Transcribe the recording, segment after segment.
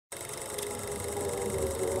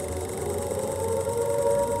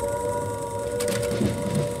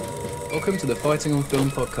Welcome to the Fighting on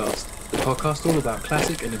Film podcast, the podcast all about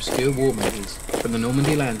classic and obscure war movies, from the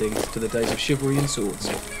Normandy landings to the days of chivalry and swords.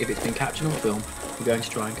 If it's been captured on film, we're going to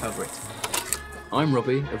try and cover it. I'm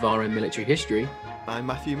Robbie of RM Military History. I'm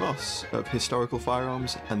Matthew Moss of Historical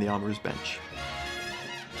Firearms and the Armourer's Bench.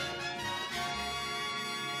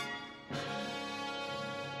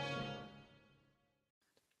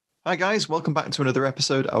 Hi guys, welcome back to another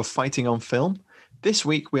episode of Fighting on Film. This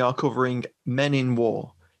week we are covering Men in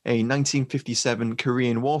War, a 1957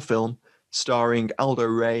 Korean War film starring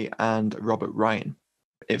Aldo and Robert Ryan.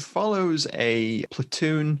 It follows a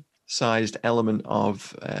platoon-sized element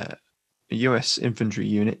of a US infantry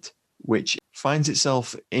unit, which finds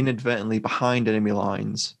itself inadvertently behind enemy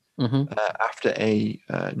lines after a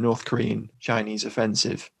North Korean Chinese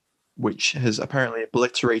offensive, which has apparently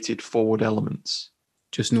obliterated forward elements.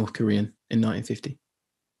 Just North Korean in 1950.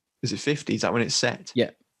 Is it 50? Is that when it's set? Yeah.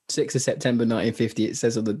 6th of September 1950, it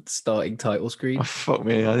says on the starting title screen. Oh, fuck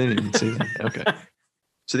me. I didn't even see that. Okay.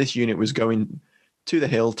 So this unit was going to the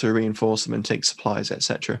hill to reinforce them and take supplies,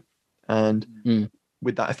 etc. And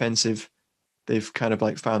with that offensive, they've kind of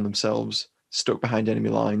like found themselves stuck behind enemy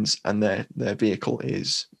lines, and their vehicle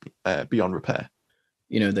is beyond repair.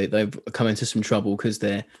 You know, they've come into some trouble because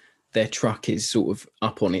their truck is sort of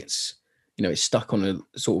up on its, you know, it's stuck on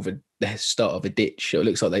a sort of the start of a ditch. So it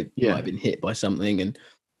looks like they might have been hit by something. And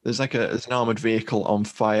there's an armored vehicle on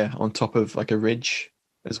fire on top of like a ridge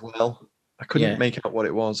as well. I couldn't make out what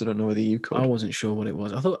it was. I don't know whether you could. I wasn't sure what it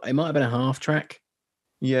was. I thought it might have been a half track.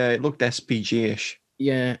 Yeah, it looked SPG-ish.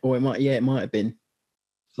 Yeah, or it might have been.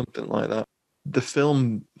 Something like that. The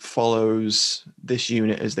film follows this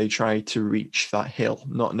unit as they try to reach that hill,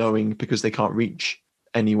 not knowing because they can't reach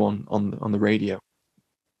anyone on the radio.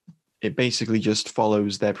 It basically just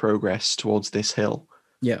follows their progress towards this hill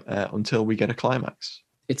until we get a climax.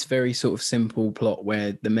 It's very sort of simple plot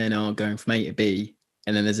where the men are going from A to B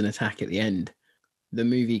and then there's an attack at the end. The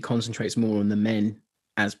movie concentrates more on the men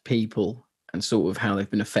as people and sort of how they've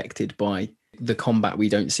been affected by the combat we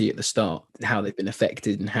don't see at the start, how they've been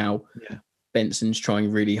affected and how Benson's trying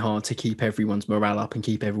really hard to keep everyone's morale up and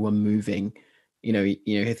keep everyone moving. You know,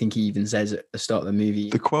 I think he even says at the start of the movie,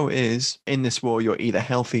 the quote is, "In this war, you're either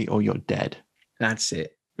healthy or you're dead." That's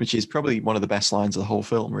it. Which is probably one of the best lines of the whole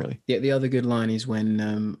film, really. Yeah, the other good line is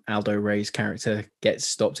when Aldo Ray's character gets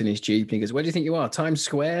stopped in his Jeep and he goes, "Where do you think you are? Times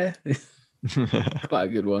Square?" Quite a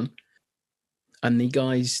good one. And the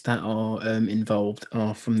guys that are involved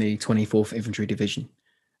are from the 24th Infantry Division.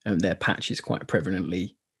 Their patch is quite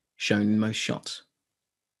prevalently shown in most shots.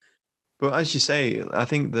 But as you say, I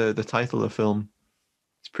think the title of the film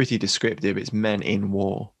is pretty descriptive. It's Men in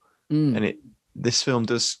War. And this film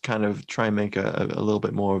does kind of try and make a little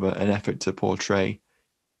bit more of an effort to portray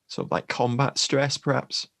sort of like combat stress,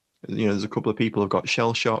 perhaps. You know, there's a couple of people who've got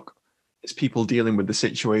shell shock. It's people dealing with the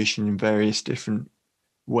situation in various different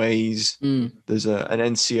ways. There's an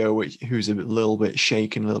NCO who's a little bit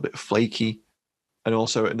shaken, a little bit flaky. And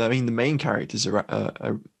also, I mean, the main characters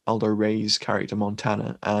are Aldo Ray's character,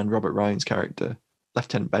 Montana, and Robert Ryan's character,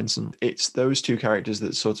 Lieutenant Benson. It's those two characters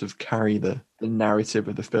that sort of carry the narrative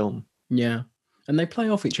of the film. Yeah. And they play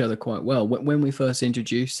off each other quite well. When we first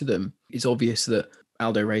introduced to them, it's obvious that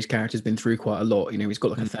Aldo Ray's character's been through quite a lot. You know, he's got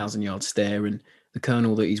like a 1,000-yard stare, and the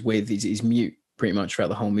colonel that he's with is mute pretty much throughout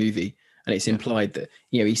the whole movie. And it's implied that,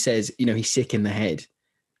 you know, he says, you know, he's sick in the head.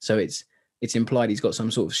 So it's implied he's got some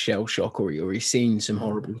sort of shell shock or he's seen some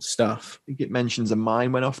horrible stuff. I think it mentions a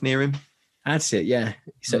mine went off near him. That's it, yeah.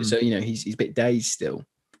 So you know, he's a bit dazed still.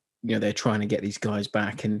 You know, they're trying to get these guys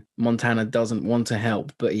back, and Montana doesn't want to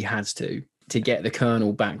help, but he has to get the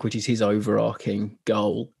colonel back, which is his overarching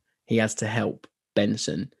goal. He has to help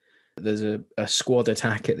Benson. There's a squad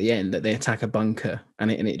attack at the end that they attack a bunker,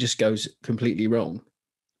 and it just goes completely wrong,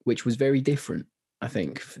 which was very different, I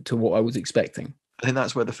think, to what I was expecting. I think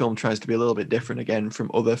that's where the film tries to be a little bit different again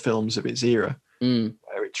from other films of its era,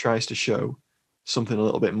 where it tries to show something a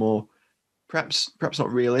little bit more, perhaps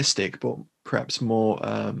not realistic, but perhaps more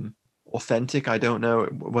authentic. I don't know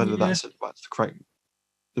whether that's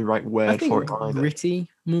the right word for it either. Gritty,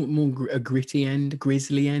 more a gritty end,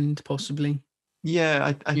 grisly end, possibly.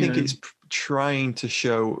 Yeah, I think it's trying to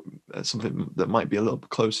show something that might be a little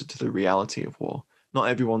closer to the reality of war. Not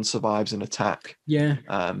everyone survives an attack. Yeah.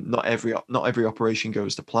 Not every operation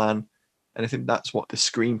goes to plan, and I think that's what the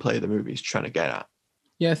screenplay of the movie is trying to get at.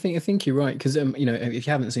 Yeah, I think you're right, because you know, if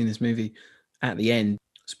you haven't seen this movie, at the end,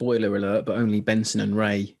 spoiler alert, but only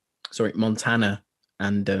Montana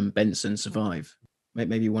and Benson survive.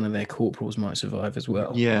 Maybe one of their corporals might survive as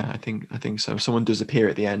well. Yeah, I think so. Someone does appear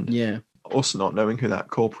at the end. Yeah. Also, not knowing who that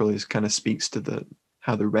corporal is kind of speaks to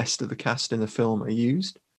how the rest of the cast in the film are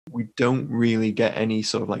used. we don't really get any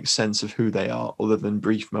sort of like sense of who they are other than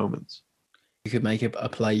brief moments. You could make a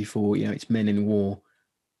play for, it's men in war.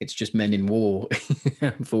 It's just men in war,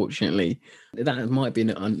 unfortunately. That might be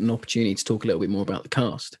an opportunity to talk a little bit more about the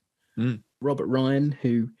cast. Robert Ryan,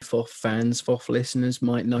 who FOF listeners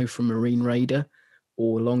might know from Marine Raider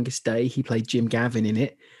or Longest Day. He played Jim Gavin in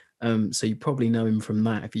it. So you probably know him from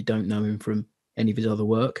that if you don't know him from any of his other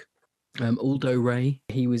work. Aldo Ray,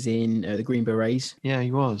 he was in The Green Berets. Yeah, he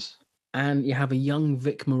was. And you have a young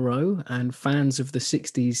Vic Moreau, and fans of the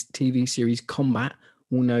 60s TV series Combat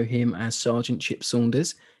will know him as Sergeant Chip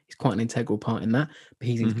Saunders. He's quite an integral part in that, but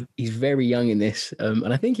he's very young in this,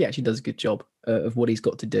 and I think he actually does a good job of what he's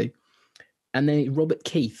got to do. And then Robert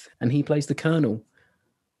Keith, and he plays the Colonel,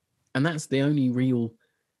 and that's the only real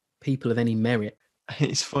people of any merit.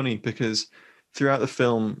 It's funny because throughout the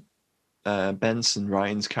film, Benson,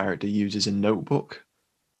 Ryan's character, uses a notebook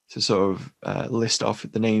to sort of list off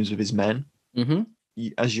the names of his men.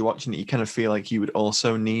 As you're watching it, you kind of feel like you would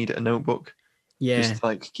also need a notebook. Just to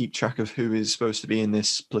like keep track of who is supposed to be in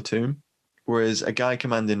this platoon. Whereas a guy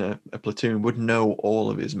commanding a platoon would know all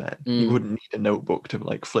of his men. He wouldn't need a notebook to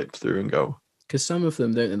like flip through and go. Because some of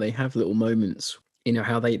them, don't they have little moments,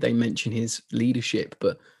 how they mention his leadership,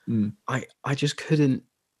 but I just couldn't,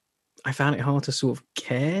 I found it hard to sort of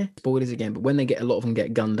care. Spoilers again, but when a lot of them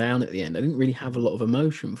get gunned down at the end, I didn't really have a lot of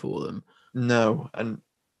emotion for them. No, and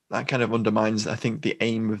that kind of undermines, I think, the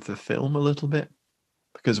aim of the film a little bit.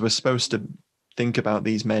 Because we're supposed to think about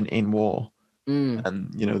these men in war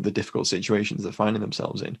and, the difficult situations they're finding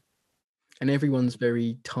themselves in. And everyone's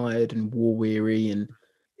very tired and war weary, and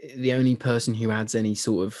the only person who adds any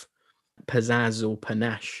sort of pizzazz or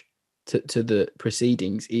panache to the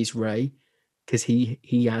proceedings is Ray, because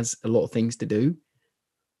he has a lot of things to do.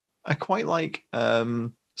 I quite like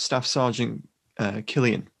Staff Sergeant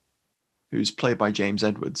Killian, who's played by James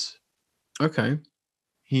Edwards. Okay.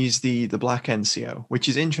 He's the black NCO, which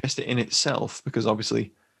is interesting in itself because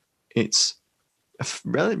obviously it's a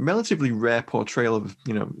relatively rare portrayal of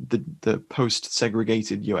the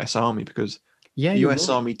post-segregated U.S. Army, because the U.S.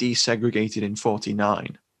 Army desegregated in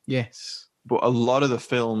 1949. Yes, but a lot of the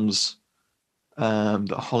films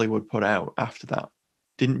that Hollywood put out after that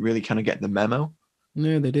didn't really kind of get the memo.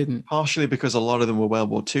 No, they didn't. Partially because a lot of them were World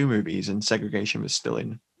War II movies and segregation was still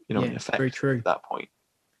in effect very true. at that point.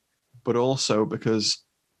 But also because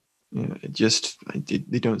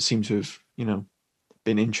they don't seem to have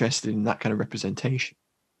been interested in that kind of representation.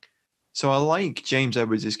 So I like James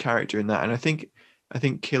Edwards' character in that, and I think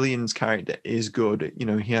Killian's character is good.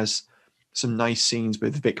 He has some nice scenes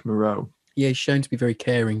with Vic Moreau. Yeah, he's shown to be very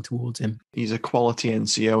caring towards him. He's a quality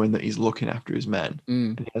NCO in that he's looking after his men,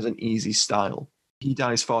 and he has an easy style. He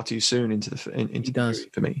dies far too soon into the movie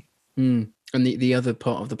for me. And the other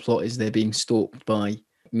part of the plot is they're being stalked by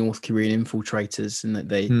North Korean infiltrators, and that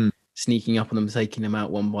they sneaking up on them, taking them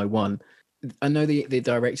out one by one. I know the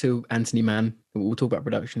director, Anthony Mann, we'll talk about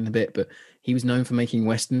production in a bit, but he was known for making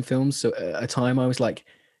Western films. So at a time I was like,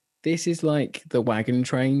 this is like the wagon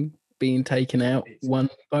train being taken out one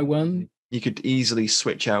by one. You could easily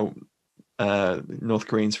switch out North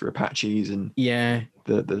Koreans for Apaches and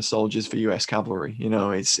the soldiers for US cavalry.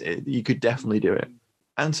 You could definitely do it.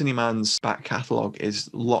 Anthony Mann's back catalogue is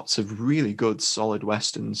lots of really good, solid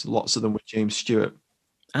Westerns, lots of them with James Stewart.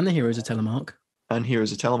 And the Heroes of Telemark. And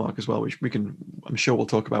Heroes of Telemark as well, which I'm sure we'll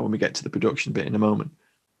talk about when we get to the production bit in a moment.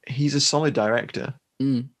 He's a solid director.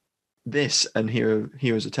 This and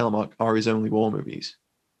Heroes of Telemark are his only war movies.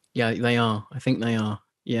 Yeah, they are. I think they are.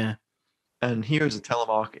 Yeah. And Heroes of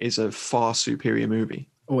Telemark is a far superior movie.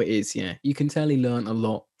 Oh, it is, yeah. You can tell he learned a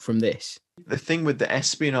lot from this. The thing with the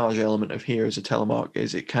espionage element of Heroes of Telemark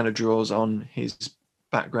is it kind of draws on his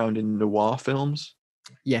background in noir films.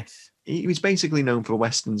 Yes. He was basically known for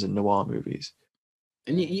Westerns and noir movies.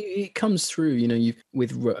 And it comes through,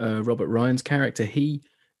 with Robert Ryan's character,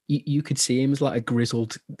 you could see him as like a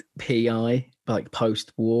grizzled PI, like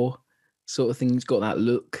post-war sort of thing. He's got that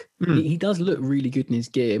look. He does look really good in his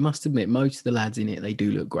gear. I must admit, most of the lads in it, they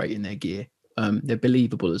do look great in their gear. They're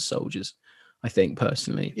believable as soldiers, I think,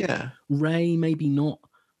 personally. Yeah. Ray, maybe not.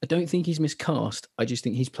 I don't think he's miscast. I just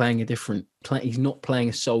think he's playing a different he's not playing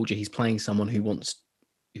a soldier. He's playing someone who wants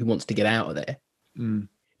to get out of there.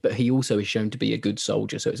 But he also is shown to be a good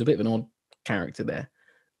soldier, so it's a bit of an odd character there.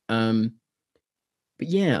 But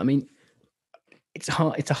yeah, I mean, it's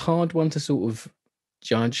a hard one to sort of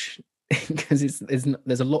judge because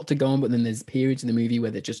there's a lot to go on, but then there's periods in the movie where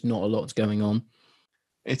there's just not a lot's going on.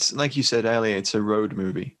 It's like you said earlier, it's a road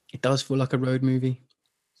movie. It does feel like a road movie.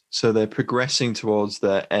 So they're progressing towards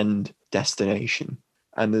their end destination,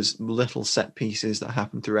 and there's little set pieces that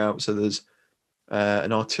happen throughout. So there's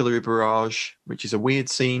an artillery barrage, which is a weird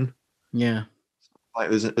scene. Yeah. Like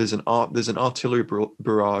there's an artillery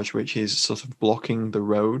barrage which is sort of blocking the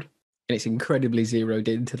road. And it's incredibly zeroed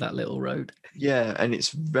into that little road. Yeah, and it's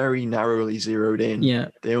very narrowly zeroed in. Yeah.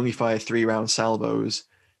 They only fire 3-round salvos,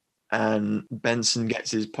 and Benson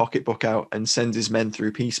gets his pocketbook out and sends his men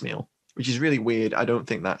through piecemeal, which is really weird. I don't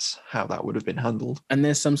think that's how that would have been handled. And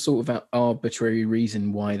there's some sort of arbitrary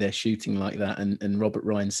reason why they're shooting like that. And Robert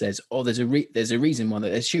Ryan says, "Oh, there's a reason why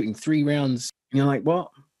they're shooting 3 rounds." And you're like,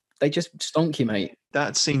 what? They just stonk you, mate.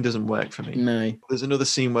 That scene doesn't work for me. No. There's another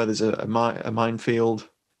scene where there's a minefield,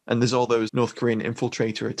 and there's all those North Korean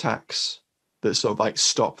infiltrator attacks that sort of like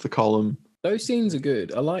stop the column. Those scenes are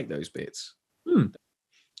good. I like those bits.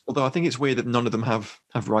 Although I think it's weird that none of them have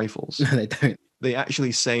rifles. No, they don't. They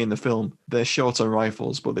actually say in the film they're short on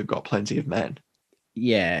rifles, but they've got plenty of men.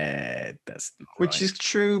 Yeah, that's Which right. is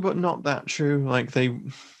true, but not that true. Like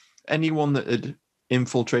anyone that had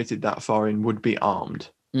infiltrated that far in would be armed.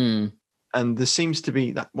 Mm. And there seems to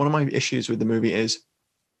be that one of my issues with the movie is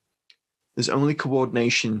there's only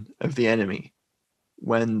coordination of the enemy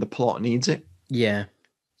when the plot needs it. Yeah.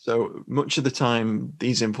 So much of the time,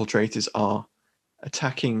 these infiltrators are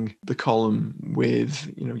attacking the column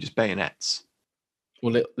with, just bayonets.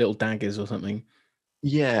 Or little daggers or something.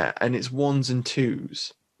 Yeah, and it's 1s and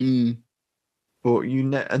 2s. But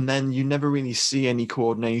and then you never really see any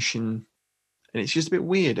coordination, and it's just a bit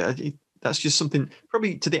weird. That's just something,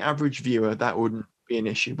 probably to the average viewer, that wouldn't be an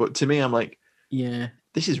issue. But to me, I'm like, yeah,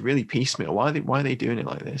 this is really piecemeal. Why are they doing it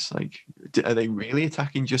like this? Like, are they really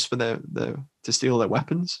attacking just for to steal their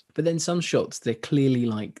weapons? But then some shots, they're clearly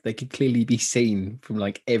like, they could clearly be seen from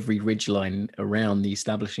like every ridgeline around the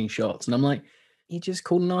establishing shots. And I'm like, you just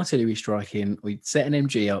called an artillery strike in, or you'd set an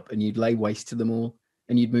MG up and you'd lay waste to them all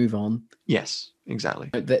and you'd move on. Yes, exactly.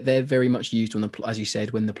 They're very much used on the plot, as you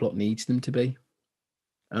said, when the plot needs them to be.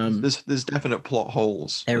 There's definite plot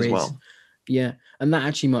holes as well. Yeah, and that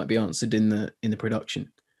actually might be answered in the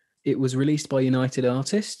production. It was released by United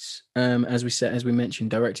Artists, as we mentioned,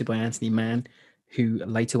 directed by Anthony Mann, who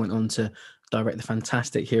later went on to direct the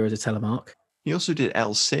fantastic Heroes of Telemark. He also did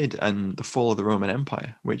El Cid and The Fall of the Roman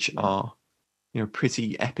Empire, which are,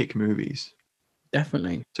 pretty epic movies.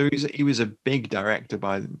 Definitely. So he was a big director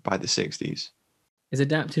by the 60s. It's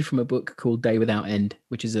adapted from a book called Day Without End,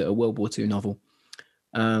 which is a World War II novel.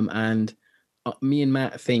 And me and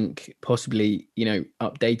Matt think possibly,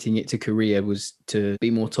 updating it to Korea was to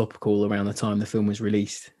be more topical around the time the film was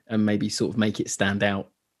released and maybe sort of make it stand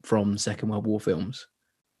out from Second World War films.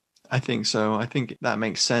 I think so. I think that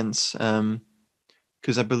makes sense.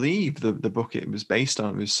 Because I believe the book it was based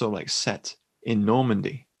on was sort of like set in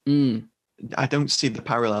Normandy. I don't see the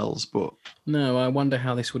parallels, but... No, I wonder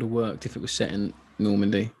how this would have worked if it was set in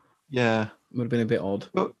Normandy. Yeah. It would have been a bit odd.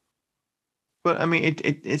 But I mean,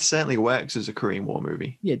 it certainly works as a Korean War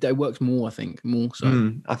movie. Yeah, it works more, I think. More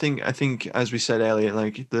so. I think, as we said earlier,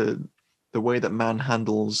 like the way that Mann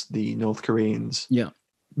handles the North Koreans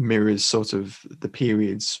mirrors sort of the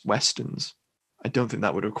period's Westerns. I don't think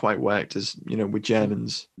that would have quite worked as, with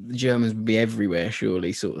Germans. The Germans would be everywhere,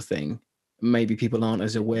 surely, sort of thing. Maybe people aren't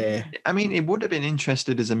as aware. I mean, it would have been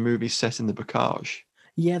interested as a movie set in the Bocage.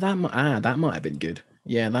 Yeah, that might have been good.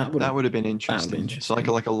 Yeah, that would have been interesting. So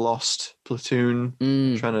like a lost platoon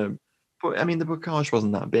trying to. But I mean, the Bocage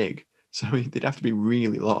wasn't that big, so they'd have to be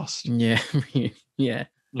really lost. Yeah, yeah.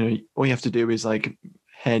 All you have to do is like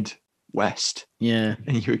head west. Yeah,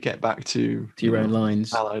 and you would get back to your own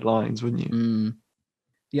lines, Allied lines, wouldn't you?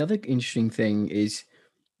 The other interesting thing is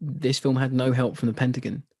this film had no help from the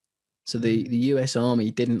Pentagon. So the US Army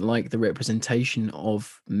didn't like the representation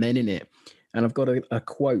of men in it. And I've got a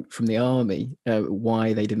quote from the Army,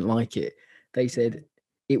 why they didn't like it. They said,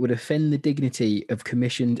 it would offend the dignity of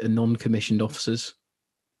commissioned and non-commissioned officers.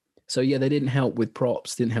 So yeah, they didn't help with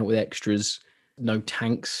props, didn't help with extras, no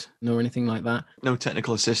tanks, nor anything like that. No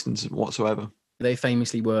technical assistance whatsoever. They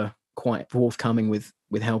famously were quite forthcoming with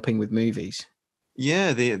helping with movies.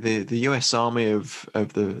 Yeah, the US Army of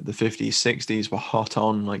the 50s, 60s were hot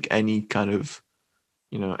on like any kind of,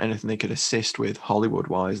 anything they could assist with Hollywood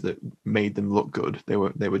wise that made them look good. They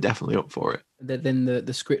were definitely up for it. Then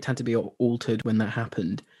the script had to be altered when that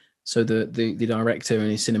happened. So the director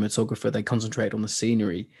and his cinematographer, they concentrated on the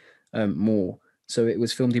scenery more. So it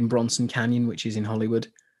was filmed in Bronson Canyon, which is in Hollywood.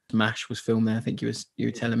 MASH was filmed there. I think you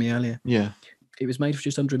were telling me earlier. Yeah. It was made for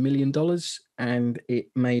just under $1 million, and it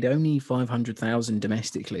made only 500,000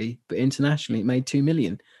 domestically, but internationally it made 2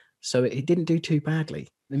 million. So it didn't do too badly.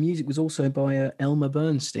 The music was also by Elmer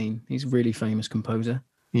Bernstein. He's a really famous composer.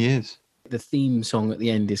 He is. The theme song at the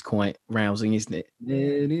end is quite rousing, isn't it?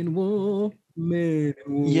 Men in war, Man,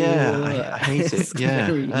 Yeah, I hate it. it's Yeah.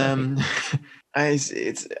 very nice.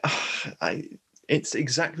 It's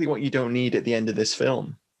exactly what you don't need at the end of this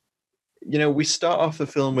film. You know, we start off the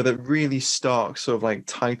film with a really stark sort of like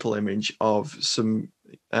title image of some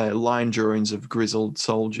line drawings of grizzled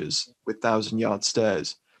soldiers with 1,000-yard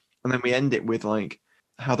stares, and then we end it with like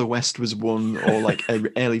how the West was won, or like an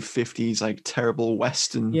early 50s like terrible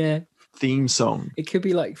Western Yeah, theme song. it could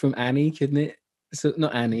be like from Annie, couldn't it? So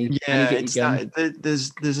not Annie. Annie, Yeah, get your it's gun. that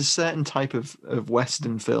there's a certain type of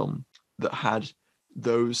Western film that had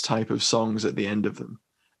those type of songs at the end of them.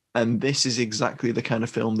 And this is exactly the kind of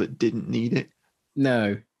film that didn't need it.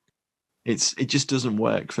 No, It just doesn't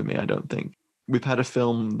work for me, I don't think. We've had a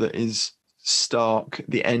film that is stark.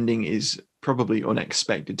 The ending is probably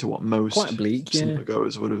unexpected to what most quite bleak. Yeah, cinema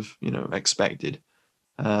goers would have, expected.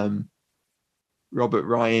 Robert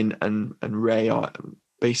Ryan and Ray are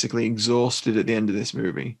basically exhausted at the end of this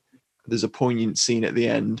movie. There's a poignant scene at the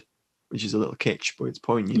end, which is a little kitsch, but it's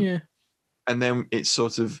poignant. yeah. And then it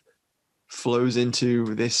sort of flows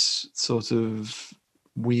into this sort of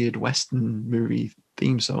weird Western movie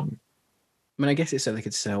theme song. I mean, I guess it's so they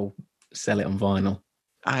could sell it on vinyl.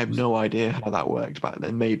 I have no idea how that worked back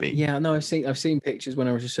then. Maybe. Yeah, no, I've seen pictures when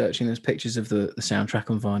I was researching. There's pictures of the soundtrack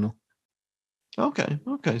on vinyl. Okay.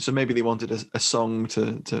 So maybe they wanted a song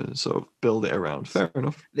to sort of build it around. Fair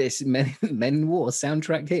enough. This Men in War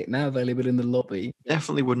soundtrack hit now available in the lobby.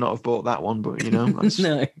 Definitely would not have bought that one, but that's...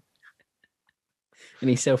 No.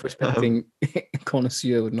 Any self-respecting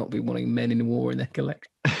connoisseur would not be wanting Men in War in their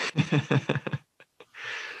collection.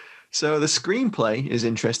 So the screenplay is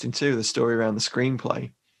interesting too. The story around the screenplay,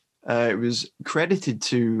 it was credited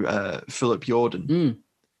to Philip Jordan,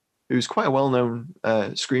 who's quite a well-known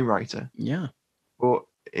screenwriter. Yeah, but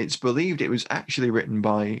it's believed it was actually written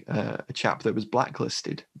by a chap that was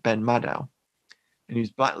blacklisted, Ben Maddow, and he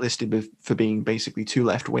was blacklisted for being basically too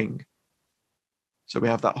left-wing. So we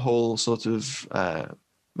have that whole sort of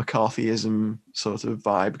McCarthyism sort of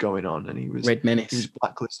vibe going on, and he was Red Menace. He was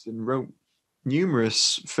blacklisted and wrote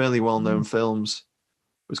numerous fairly well-known films.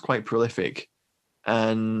 Was quite prolific,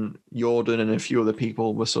 and Jordan and a few other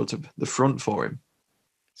people were sort of the front for him.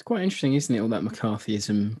 It's quite interesting, isn't it? All that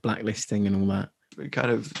McCarthyism, blacklisting, and all that. It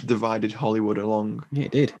kind of divided Hollywood along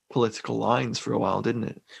it did. Political lines for a while, didn't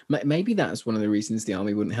it? Maybe that's one of the reasons the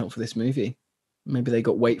army wouldn't help for this movie. Maybe they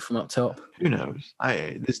got weight from up top. Who knows?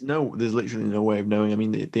 There's literally no way of knowing. I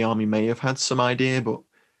mean, the army may have had some idea, but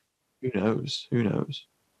who knows?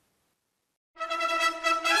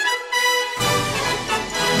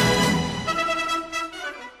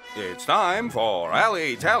 It's time for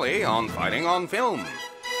Alley Tally on Fighting on Film.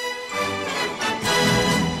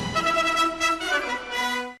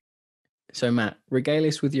 So, Matt, regale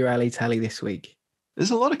us with your Alley Tally this week. There's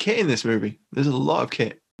a lot of kit in this movie. There's a lot of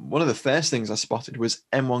kit. One of the first things I spotted was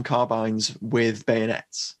M1 carbines with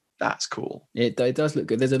bayonets. That's cool. It does look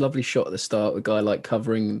good. There's a lovely shot at the start, a guy like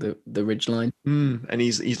covering the ridgeline. And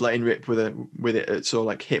he's letting rip with it at sort of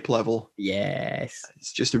like hip level. Yes.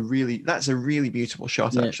 It's just that's a really beautiful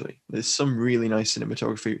shot, actually. There's some really nice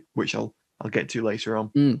cinematography, which I'll get to later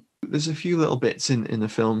on. There's a few little bits in the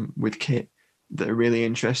film with kit that are really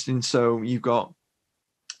interesting. So you've got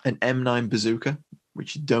an M9 bazooka,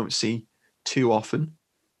 which you don't see too often,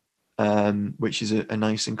 which is a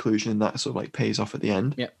nice inclusion, and that sort of like pays off at the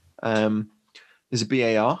end. Yep. There's a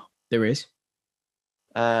BAR. There is.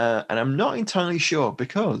 And I'm not entirely sure,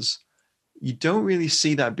 because you don't really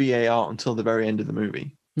see that BAR until the very end of the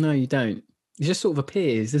movie. No, you don't. It just sort of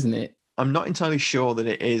appears, doesn't it? I'm not entirely sure that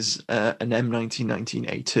it is an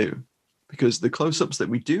M1919A2, because the close-ups that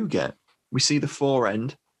we do get, we see the fore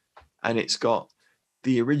end, and it's got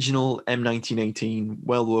the original M1918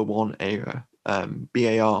 World War One era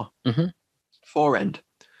BAR fore end.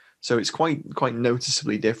 So it's quite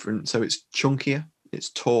noticeably different. So it's chunkier,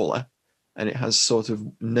 it's taller, and it has sort of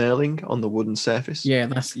knurling on the wooden surface. Yeah,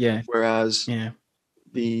 Whereas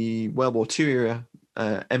the World War II era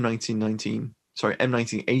M1918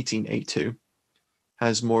 A2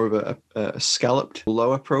 has more of a scalloped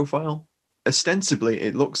lower profile. Ostensibly,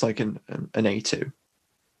 it looks like an A2.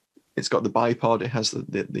 It's got the bipod, it has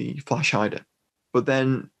the flash hider. But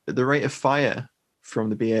then the rate of fire from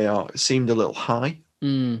the BAR seemed a little high.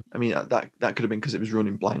 I mean, that could have been because it was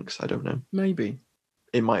running blanks. I don't know. Maybe.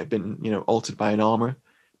 It might have been, altered by an armor.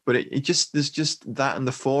 But there's just that, and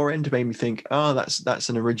the fore end made me think, that's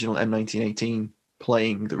an original M1918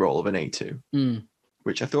 playing the role of an A2.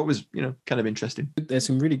 Which I thought was, kind of interesting. There's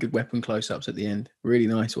some really good weapon close-ups at the end. Really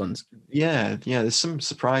nice ones. Yeah. There's some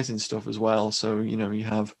surprising stuff as well. So, you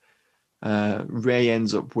have Ray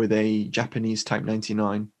ends up with a Japanese Type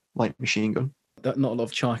 99 light machine gun. Not a lot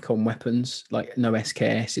of Chicon weapons, like no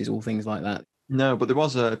SKSs or things like that. No, but there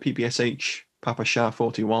was a PPSH Papa Shah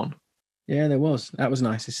 41. Yeah, there was. That was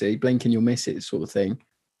nice to see. Blink and you'll miss it sort of thing.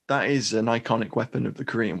 That is an iconic weapon of the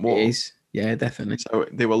Korean War. It is. Yeah, definitely. So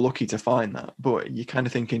they were lucky to find that. But you're kind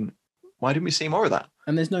of thinking, why didn't we see more of that?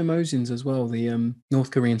 And there's no Mosins as well. The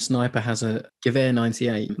North Korean sniper has a Gewehr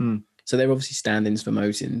 98. So they're obviously stand-ins for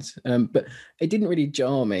Mosins. But it didn't really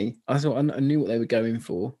jar me. I thought I knew what they were going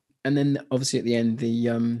for. And then obviously at the end,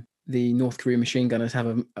 the North Korean machine gunners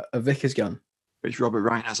have a Vickers gun. Which Robert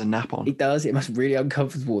Ryan has a nap on. He does. It must be really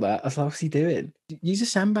uncomfortable, that. I was like, what's he doing? Use a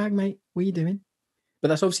sandbag, mate. What are you doing? But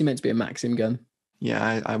that's obviously meant to be a Maxim gun.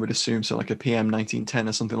 Yeah, I would assume so, like a PM 1910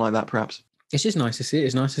 or something like that, perhaps. It's just nice to see.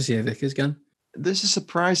 It's nice to see a Vickers gun. There's a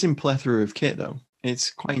surprising plethora of kit, though.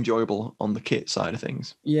 It's quite enjoyable on the kit side of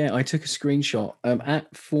things. Yeah, I took a screenshot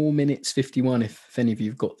at 4 minutes 51, if any of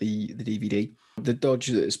you've got the DVD. The Dodge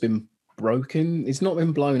that's been broken, it's not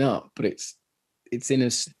been blown up, but it's in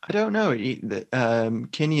a... I don't know.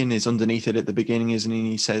 Kinnian is underneath it at the beginning, isn't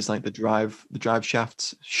he? He says like the drive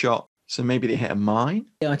shaft's shot. So maybe they hit a mine?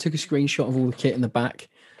 Yeah, I took a screenshot of all the kit in the back.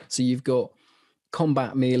 So you've got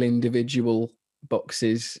combat meal individual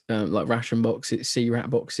boxes, like ration boxes, C-Rat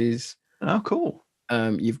boxes. Oh, cool.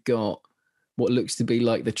 You've got what looks to be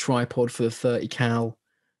like the tripod for the 30 cal,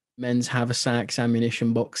 men's haversacks,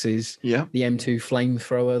 ammunition boxes. Yeah. The M2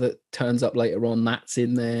 flamethrower that turns up later on, that's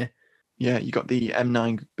in there. Yeah, you got the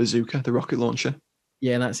M9 bazooka, the rocket launcher.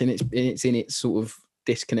 Yeah, that's in its sort of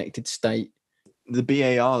disconnected state. The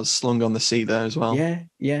BAR's slung on the seat there as well.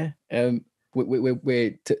 Yeah.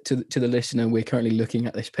 We're to the listener, we're currently looking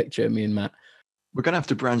at this picture, me and Matt. We're gonna have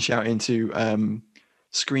to branch out into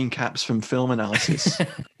screen caps from film analysis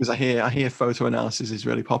because I hear photo analysis is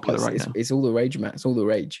really popular now. It's all the rage, Matt. It's all the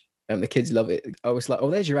rage. The kids love it. I was like, oh,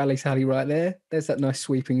 there's your alley tally right there. There's that nice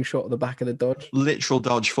sweeping shot of the back of the Dodge. Literal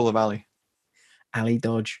Dodge full of alley. Alley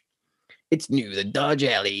Dodge. It's new, the Dodge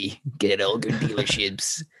Alley. Get it all good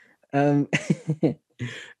dealerships.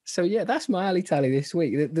 So yeah, that's my alley tally this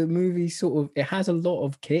week. The movie sort of, it has a lot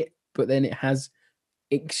of kit, but then it has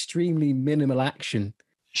extremely minimal action.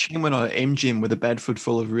 Shane went on an aim gym with a Bedford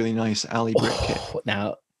full of really nice alley brick kit.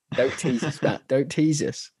 Now, don't tease us, Matt. Don't tease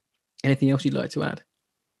us. Anything else you'd like to add?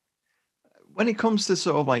 When it comes to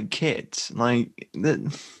sort of like kit, like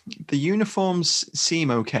the uniforms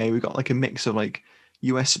seem okay. We've got like a mix of like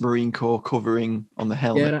US Marine Corps covering on the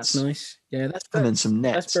helmets. Yeah, that's nice. Yeah, and then some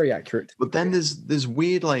nets. That's very accurate. But then there's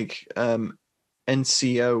weird like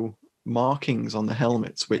NCO markings on the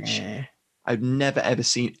helmets, which I've never ever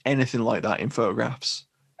seen anything like that in photographs.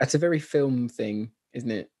 That's a very film thing,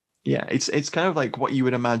 isn't it? Yeah, it's kind of like what you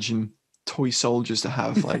would imagine toy soldiers to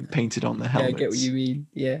have like painted on the helmets. Yeah, I get what you mean.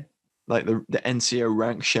 Yeah. Like the NCO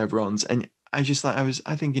rank chevrons. And I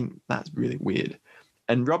thinking that's really weird.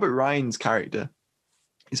 And Robert Ryan's character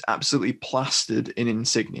is absolutely plastered in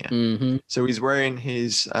insignia. Mm-hmm. So he's wearing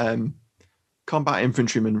his combat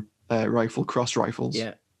infantryman rifle, cross rifles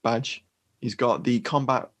badge. He's got the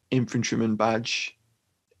combat infantryman badge.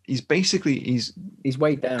 He's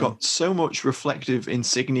weighed down. Got so much reflective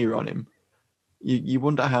insignia on him. You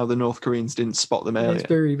wonder how the North Koreans didn't spot them earlier. It's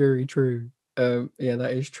very, very true. Yeah,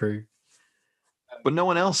 that is true. But no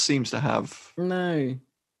one else seems to have. No,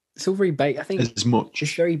 it's all very basic. I think as much.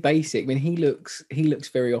 It's very basic. I mean, he looks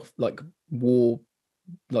very off like war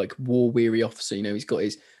weary officer. You know, he's got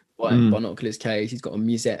his binoculars case. He's got a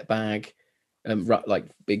musette bag, like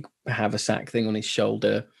big haversack thing on his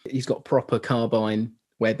shoulder. He's got proper carbine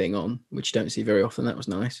webbing on, which you don't see very often. That was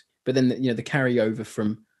nice. But then the carryover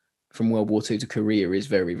from World War II to Korea is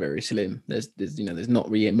very, very slim. There's not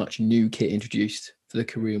really much new kit introduced for the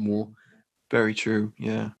Korean War. Very true.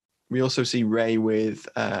 Yeah. We also see Ray with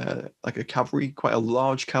like quite a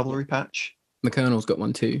large cavalry patch. The Colonel's got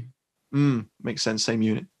one too. Makes sense. Same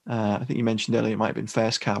unit. I think you mentioned earlier it might have been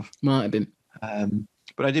First Cav. Might have been.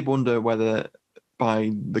 But I did wonder whether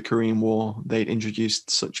by the Korean War they'd introduced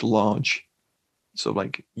such large sort of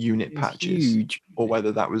like unit patches, huge. Or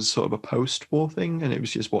whether that was sort of a post-war thing and it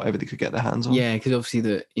was just whatever they could get their hands on. Yeah, because obviously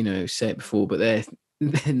said it before, but they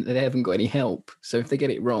haven't got any help. So if they get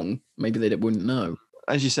it wrong, maybe they wouldn't know.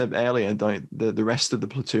 As you said earlier, the rest of the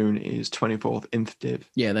platoon is 24th Inf Div.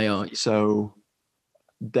 Yeah, they are. So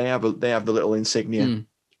they have the little insignia,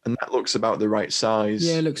 and that looks about the right size.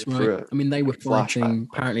 Yeah, it looks right. I mean, they were fighting.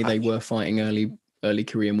 Apparently, they were fighting early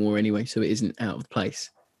Korean War anyway, so it isn't out of place.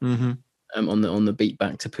 Mm-hmm. On the beat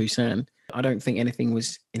back to Busan, I don't think anything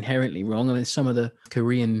was inherently wrong. I mean, some of the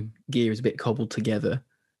Korean gear is a bit cobbled together.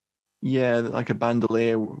 Yeah, like a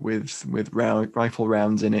bandolier with rifle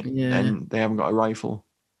rounds in it, and they haven't got a rifle.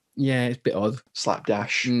 Yeah, it's a bit odd.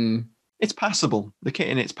 Slapdash. It's passable. The kit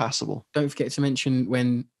in it's passable. Don't forget to mention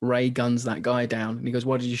when Ray guns that guy down and he goes,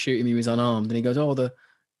 "Why did you shoot him? He was unarmed." And he goes, "Oh,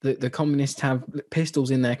 the communists have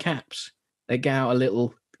pistols in their caps. They get out a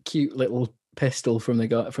little cute little pistol from the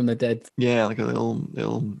guy from the dead." Yeah, like a little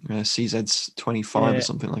CZ 25 or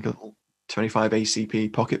something, like a little 25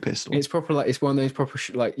 ACP pocket pistol. It's proper, like it's one of those proper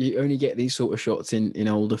like you only get these sort of shots in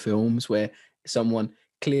older films where someone,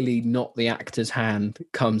 clearly not the actor's hand,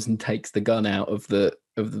 comes and takes the gun out of the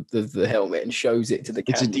helmet and shows it to the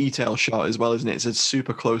camera. It's a detail shot as well, isn't it? It's a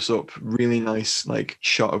super close up, really nice like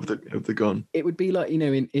shot of the gun. It would be like,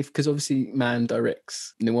 because obviously Mann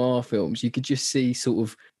directs noir films, you could just see sort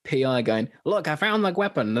of PI going, "Look, I found the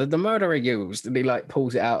weapon that the murderer used," and he like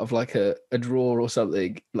pulls it out of like a drawer or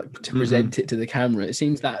something, like to present it to the camera. It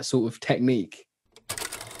seems that sort of technique.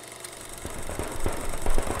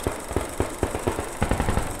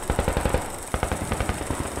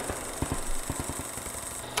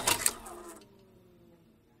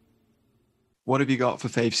 What have you got for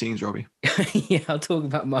fave scenes, Robbie? Yeah, I'll talk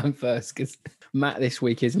about mine first because Matt this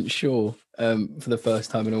week isn't sure for the first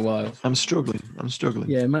time in a while. I'm struggling.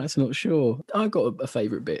 Yeah, Matt's not sure. I got a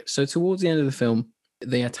favourite bit. So towards the end of the film,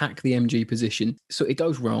 they attack the MG position. So it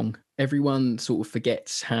goes wrong. Everyone sort of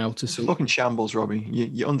forgets how to sort of... Fucking shambles, Robbie.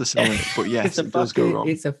 You're underselling it, but yes, it does go wrong.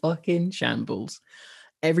 It's a fucking shambles.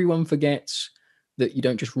 Everyone forgets that you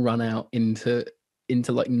don't just run out into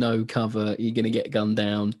like no cover. You're going to get gunned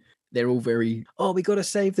down. They're all very, we got to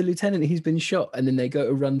save the lieutenant. He's been shot. And then they go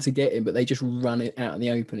to run to get him, but they just run it out in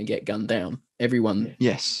the open and get gunned down. Everyone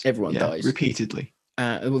dies. Repeatedly.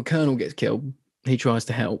 The colonel gets killed. He tries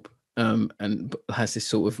to help and has this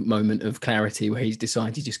sort of moment of clarity where he's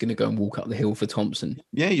decided he's just going to go and walk up the hill for Thompson.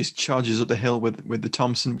 Yeah, he just charges up the hill with the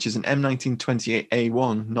Thompson, which is an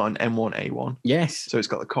M1928A1, not an M1A1. Yes. So it's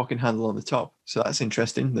got the cock and handle on the top. So that's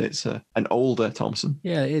interesting that it's an older Thompson.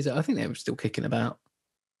 Yeah, it is. I think they were still kicking about.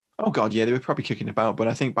 Oh, God, yeah, they were probably kicking about, but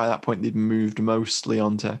I think by that point they'd moved mostly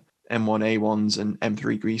onto M1A1s and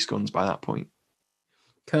M3 grease guns by that point.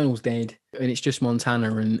 Colonel's dead, and it's just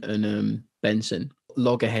Montana and Benson.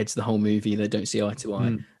 Loggerheads the whole movie. They don't see eye to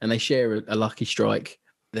eye, and they share a lucky strike.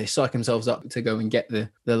 They psych themselves up to go and get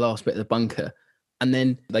the last bit of the bunker, and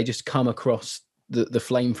then they just come across the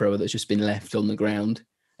flamethrower that's just been left on the ground,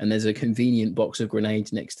 and there's a convenient box of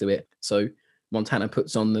grenades next to it. So Montana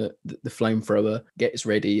puts on the flamethrower, gets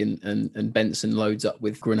ready, and Benson loads up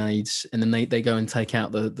with grenades, and then they go and take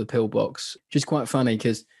out the pillbox, which is quite funny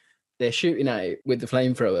because they're shooting at it with the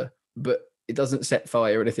flamethrower, but it doesn't set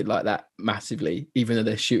fire or anything like that massively, even though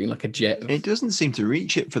they're shooting like a jet. It doesn't seem to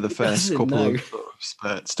reach it for the first couple of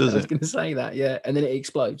spurts, does it? I was going to say that, yeah. And then it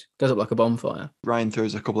explodes. Goes up like a bonfire. Ryan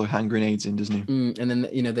throws a couple of hand grenades in, doesn't he? And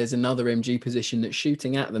then, there's another MG position that's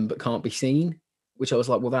shooting at them but can't be seen, which I was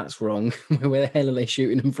like, well, that's wrong. Where the hell are they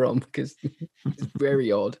shooting them from? Because it's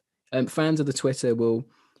very odd. Fans of the Twitter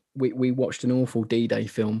we watched an awful D-Day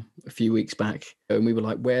film a few weeks back, and we were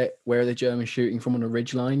like, where are the Germans shooting from on a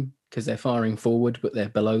ridgeline? Because they're firing forward, but they're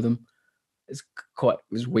below them. It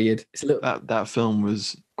was weird. It's a little... That film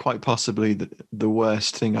was quite possibly the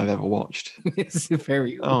worst thing I've ever watched. It's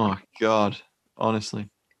very... Oh, God. Honestly.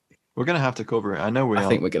 We're going to have to cover it. I know I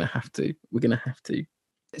think we're going to have to. We're going to have to.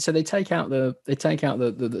 So they take out the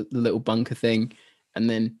little bunker thing, and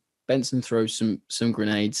then Benson throws some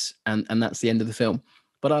grenades, and that's the end of the film.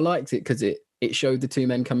 But I liked it because it showed the two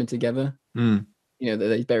men coming together. Mm.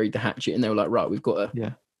 They buried the hatchet, and they were like, right, we've got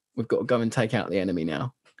to go and take out the enemy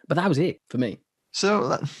now. But that was it for me.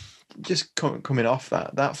 So just coming off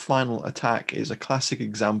that final attack is a classic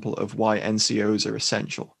example of why NCOs are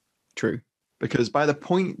essential. True. Because by the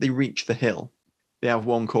point they reach the hill, they have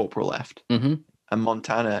one corporal left. Mm-hmm. And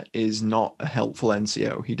Montana is not a helpful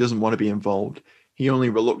NCO. He doesn't want to be involved. He only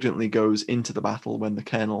reluctantly goes into the battle when the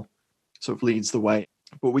colonel sort of leads the way.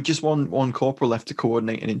 But with just one corporal left to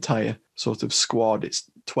coordinate an entire sort of squad,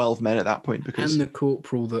 it's 12 men at that point. And the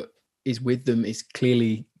corporal that is with them is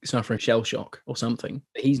clearly suffering shell shock or something.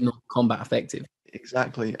 He's not combat effective.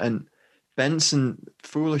 Exactly. And Benson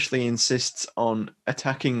foolishly insists on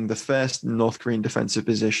attacking the first North Korean defensive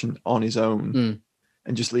position on his own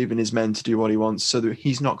and just leaving his men to do what he wants so that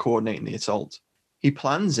he's not coordinating the assault. He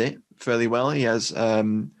plans it fairly well. He has a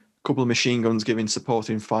couple of machine guns giving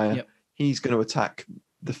supporting fire. Yep. He's going to attack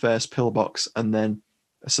the first pillbox, and then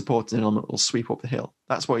a supporting element will sweep up the hill.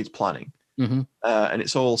 That's what he's planning. Mm-hmm. And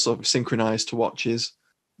it's all sort of synchronized to watches.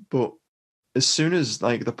 But as soon as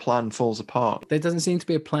the plan falls apart, there doesn't seem to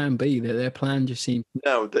be a plan B. Their plan just seems...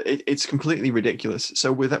 No, it's completely ridiculous.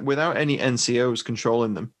 So without any NCOs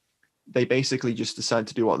controlling them, they basically just decide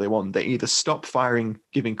to do what they want. They either stop firing,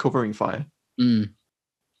 giving covering fire,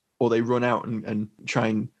 or they run out and try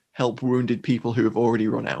and help wounded people who have already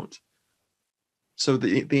run out. So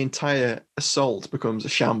the entire assault becomes a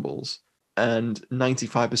shambles, and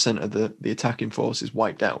 95% of the attacking force is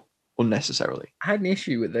wiped out unnecessarily. I had an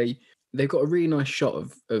issue with they've got a really nice shot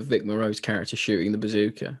of Vic Morrow's character shooting the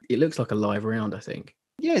bazooka. It looks like a live round, I think.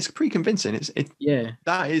 Yeah, it's pretty convincing. Yeah.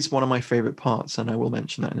 That is one of my favorite parts, and I will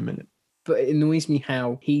mention that in a minute. But it annoys me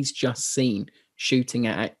how he's just seen shooting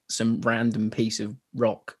at some random piece of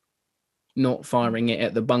rock, not firing it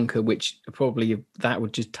at the bunker, which probably that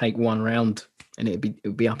would just take one round and it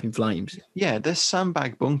would be up in flames. Yeah, there's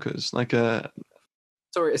sandbag bunkers.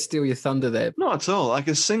 Sorry to steal your thunder there. Not at all. Like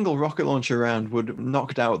a single rocket launcher round would have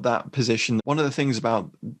knocked out that position. One of the things about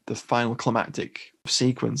the final climactic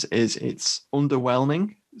sequence is it's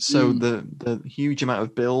underwhelming. So the huge amount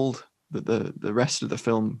of build that the rest of the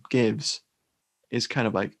film gives is kind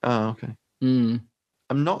of like, oh, okay.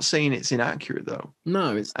 I'm not saying it's inaccurate though.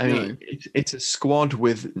 No, it's a squad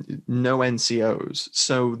with no NCOs,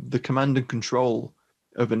 so the command and control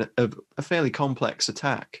of a fairly complex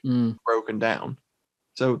attack broken down.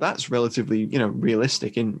 So that's relatively,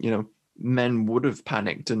 realistic. And men would have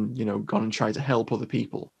panicked and gone and tried to help other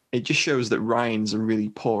people. It just shows that Ryan's a really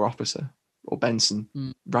poor officer, or Benson,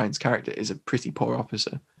 Ryan's character, is a pretty poor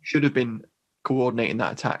officer. Should have been coordinating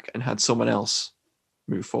that attack and had someone else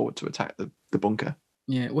move forward to attack the bunker.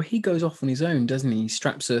 Yeah, well, he goes off on his own, doesn't he? He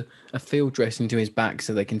straps a field dress into his back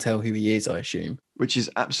so they can tell who he is, I assume. Which is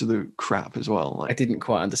absolute crap as well. I didn't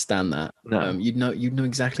quite understand that. No. You'd know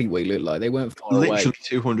exactly what he looked like. They weren't far literally away.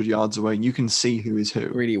 200 yards away. You can see who is who.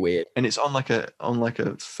 Really weird. And it's on like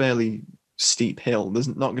a fairly steep hill. There's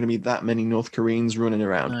not going to be that many North Koreans running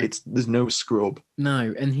around. No. There's no scrub.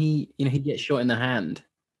 No, and he gets shot in the hand,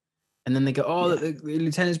 and then they go, "Oh, the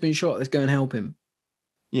lieutenant's been shot. Let's go and help him."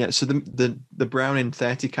 Yeah, so the Browning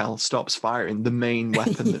 30 cal stops firing. The main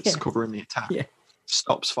weapon that's covering the attack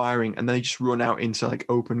stops firing, and they just run out into like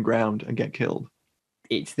open ground and get killed.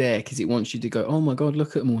 It's there because it wants you to go, "Oh my god,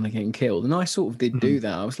 look at them all, they're getting killed." And I sort of did do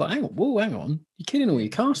that. I was like, "Hang on, you're kidding all your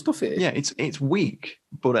cast off it." Yeah, it's weak,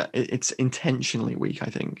 but it's intentionally weak, I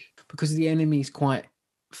think, because the enemy's quite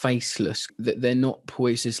faceless. That they're not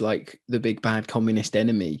poised as like the big bad communist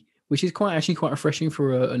enemy. Which is quite refreshing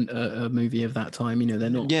for a movie of that time. They're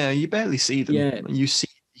not. Yeah, you barely see them. Yeah. You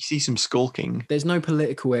see some skulking. There's no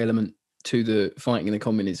political element to the fighting the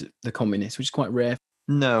communists, which is quite rare.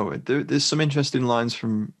 No, there's some interesting lines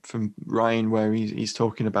from Ryan where he's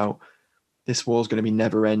talking about this war's going to be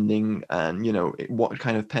never ending, and what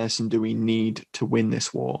kind of person do we need to win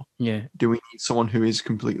this war? Yeah. Do we need someone who is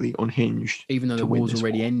completely unhinged? Even though the war's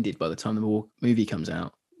already ended by the time the movie comes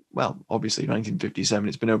out. Well, obviously, 1957,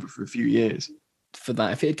 it's been over for a few years. For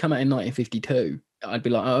that, if it had come out in 1952, I'd be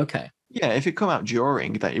like, oh, okay. Yeah, if it come out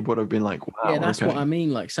during, that it would have been like, wow. Yeah, that's what I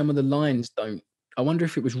mean. Like, some of the lines don't... I wonder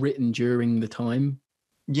if it was written during the time.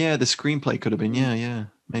 Yeah, the screenplay could have been. Yeah,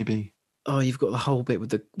 maybe. Oh, you've got the whole bit with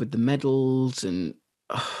the medals and...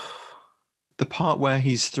 The part where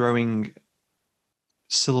he's throwing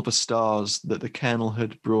silver stars that the colonel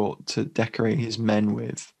had brought to decorate his men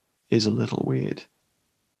with is a little weird.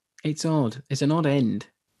 It's odd. It's an odd end.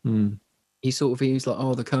 He's like,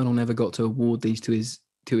 oh, the colonel never got to award these to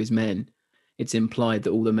his men. It's implied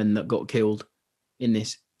that all the men that got killed in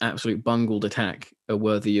this absolute bungled attack are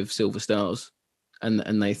worthy of silver stars,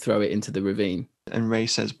 and they throw it into the ravine. And Ray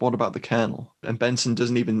says, "What about the colonel?" And Benson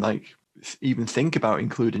doesn't even think about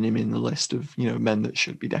including him in the list of men that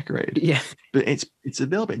should be decorated. Yeah, but it's a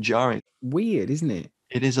little bit jarring. Weird, isn't it?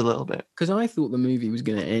 It is a little bit, because I thought the movie was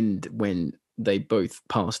going to end when they both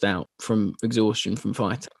passed out from exhaustion from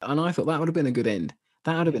fighting. And I thought that would have been a good end.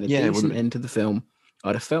 That would have been a decent end to the film.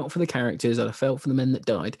 I'd have felt for the characters. I'd have felt for the men that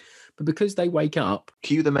died. But because they wake up...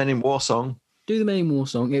 Cue the Men in War song. Do the Men in War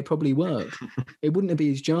song. It'd probably work. It wouldn't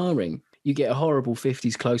be as jarring. You get a horrible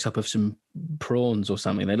 50s close-up of some prawns or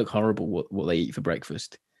something. They look horrible, what they eat for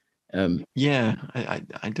breakfast. Yeah,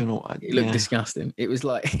 I don't know. It looked disgusting. It was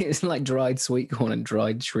like dried sweet corn and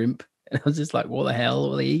dried shrimp. And I was just like, what the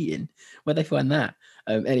hell are they eating? Where'd they find that?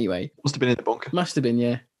 Anyway. Must have been in the bunker. Must have been,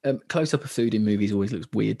 yeah. Close-up of food in movies always looks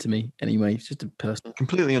weird to me. Anyway, it's just a personal...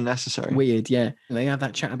 Completely unnecessary. Weird, yeah. And they have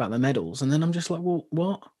that chat about the medals. And then I'm just like, well,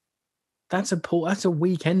 what? That's a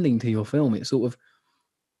weak ending to your film. It's sort of...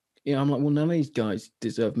 I'm like, well, none of these guys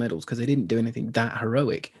deserve medals because they didn't do anything that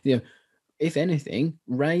heroic. If anything,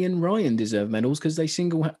 Ray and Ryan deserve medals because they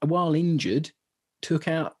while injured, took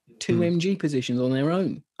out 2 MG positions on their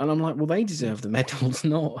own. And I'm like, well, they deserve the medals,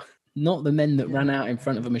 not the men that ran out in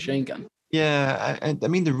front of a machine gun. Yeah, I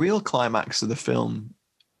mean, the real climax of the film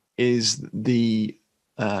is the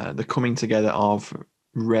coming together of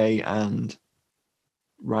Ray and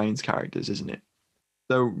Ryan's characters, isn't it?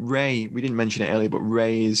 So Ray, we didn't mention it earlier, but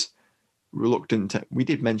Ray is reluctant. We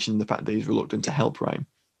did mention the fact that he's reluctant to help Ryan,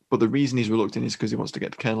 but the reason he's reluctant is because he wants to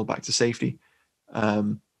get the Colonel back to safety. Yeah,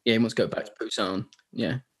 he wants to go back to Busan.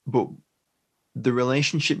 Yeah. But the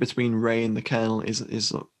relationship between Ray and the Colonel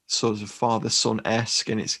is sort of father-son-esque,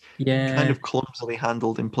 and it's kind of clumsily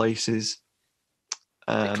handled in places.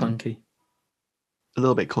 Clunky. A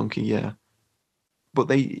little bit clunky, yeah. But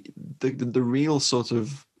the real sort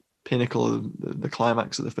of pinnacle of the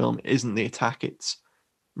climax of the film isn't the attack. It's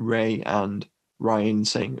Ray and Ryan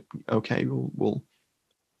saying, "Okay, we'll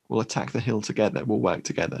attack the hill together. We'll work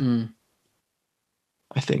together."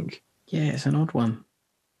 I think. Yeah, it's an odd one.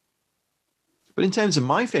 But in terms of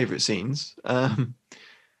my favorite scenes, I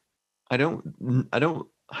don't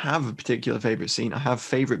have a particular favorite scene. I have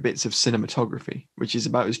favorite bits of cinematography, which is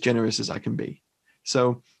about as generous as I can be.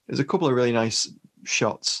 So there's a couple of really nice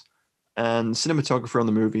shots, and the cinematographer on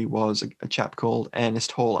the movie was a chap called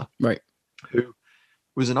Ernest Haller, right, who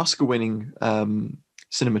was an Oscar-winning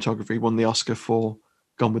cinematographer. He won the Oscar for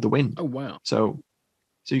Gone with the Wind. Oh wow! So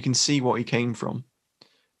you can see what he came from.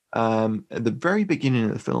 At the very beginning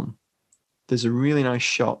of the film, there's a really nice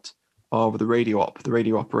shot of the radio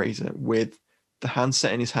operator with the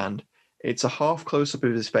handset in his hand. It's a half close-up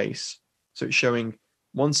of his face, so it's showing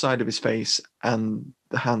one side of his face and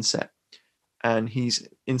the handset, and he's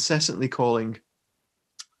incessantly calling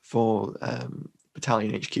for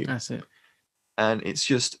Battalion HQ. That's it. And it's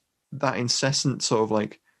just that incessant sort of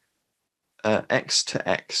like X to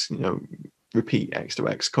X, repeat X to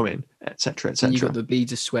X, come in, etc., etc. And you've got the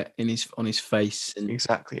beads of sweat on his face. And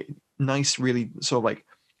exactly. Nice, really sort of like,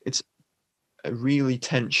 it's a really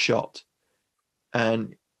tense shot.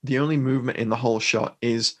 And the only movement in the whole shot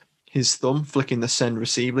is his thumb flicking the send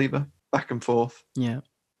receive lever back and forth. Yeah.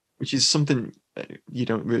 Which is something you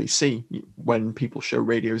don't really see when people show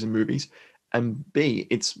radios in movies. And B,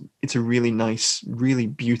 it's a really nice, really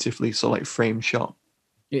beautifully sort of like framed shot.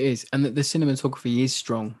 It is. And the cinematography is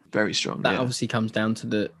strong. Very strong. That obviously comes down to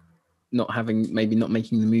the not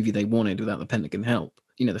making the movie they wanted without the Pentagon help.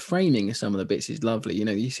 The framing of some of the bits is lovely.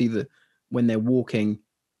 You see when they're walking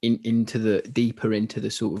into the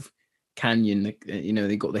sort of canyon,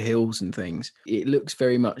 they got the hills and things. It looks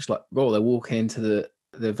very much like, they're walking into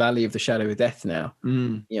the Valley of the Shadow of Death now.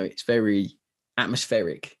 It's very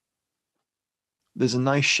atmospheric. There's a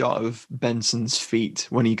nice shot of Benson's feet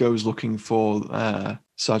when he goes looking for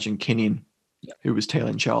Sergeant Kinnian, who was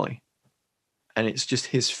tailing Charlie. And it's just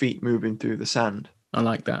his feet moving through the sand. I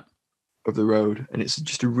like that. Of the road. And it's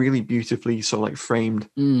just a really beautifully sort of like framed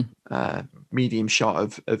medium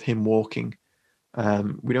shot of him walking.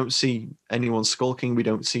 We don't see anyone skulking. We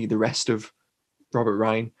don't see the rest of Robert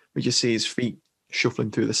Ryan. We just see his feet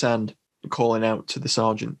shuffling through the sand and calling out to the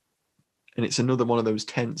sergeant. And it's another one of those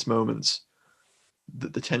tense moments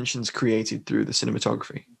that the tension's created through the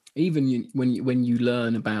cinematography. Even when you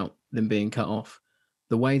learn about them being cut off,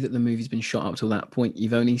 the way that the movie's been shot up till that point,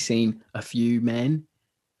 you've only seen a few men,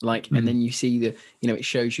 and then you see it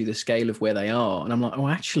shows you the scale of where they are, and I'm like, oh,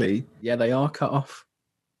 actually, yeah, they are cut off.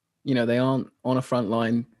 They aren't on a front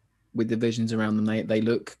line with divisions around them. They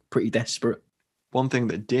look pretty desperate. One thing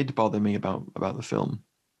that did bother me about the film,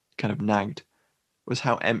 kind of nagged, was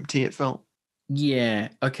how empty it felt. Yeah.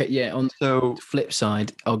 Okay. Yeah. On the flip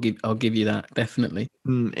side, I'll give you that, definitely.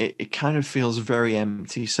 It kind of feels very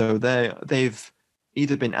empty. So they've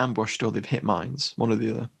either been ambushed or they've hit mines, one or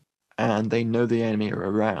the other, and they know the enemy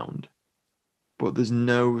are around. But there's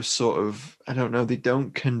no sort of, I don't know, the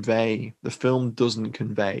film doesn't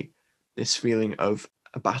convey this feeling of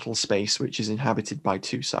a battle space which is inhabited by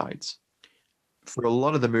two sides. For a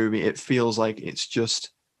lot of the movie, it feels like it's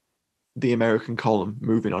just the American column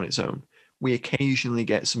moving on its own. We occasionally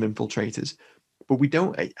get some infiltrators, but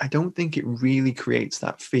I don't think it really creates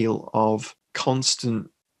that feel of constant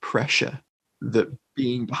pressure that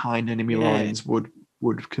being behind enemy lines would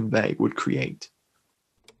create.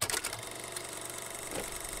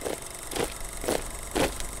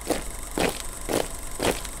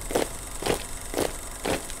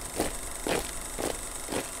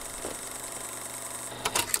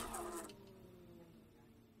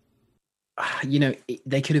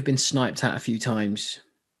 They could have been sniped at a few times,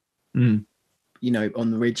 on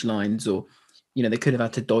the ridge lines, or, they could have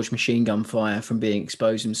had to dodge machine gun fire from being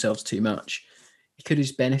exposed themselves too much. It could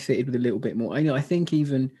have benefited with a little bit more. I think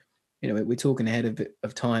even, we're talking ahead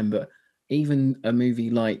of time, but even a movie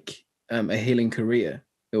like A Hill in Korea,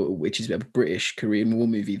 which is a British Korean War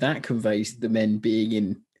movie, that conveys the men being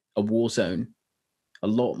in a war zone a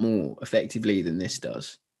lot more effectively than this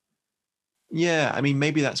does. Yeah, I mean,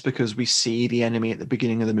 maybe that's because we see the enemy at the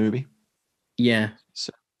beginning of the movie. Yeah.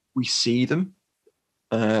 So we see them,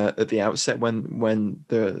 at the outset when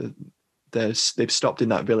they've stopped in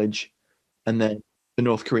that village, and then the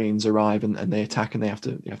North Koreans arrive and they attack, and they have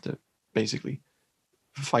to basically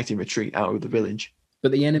fight in retreat out of the village.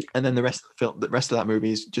 But the enemy, and then the rest of that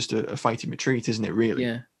movie is just a fight in retreat, isn't it? Really?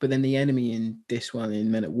 yeah. But then the enemy in this one, in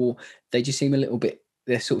Men at War, they just seem a little bit.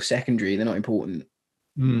 They're sort of secondary. They're not important.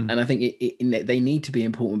 And I think they need to be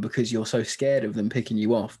important because you're so scared of them picking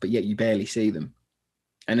you off, but yet you barely see them.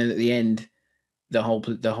 And then at the end, the whole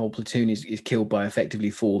platoon is killed by effectively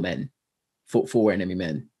four enemy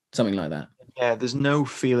men, something like that. Yeah, there's no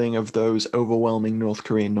feeling of those overwhelming North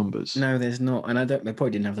Korean numbers. No, there's not, and they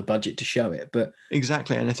probably didn't have the budget to show it, but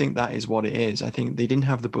exactly, and I think that is what it is. I think they didn't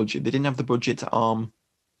have the budget. They didn't have the budget to arm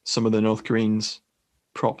some of the North Koreans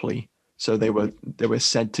properly, so they were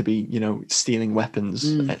said to be, stealing weapons,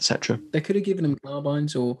 etc. They could have given them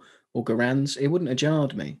carbines or Garans. It wouldn't have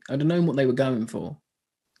jarred me. I don't know what they were going for.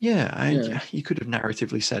 Yeah, you could have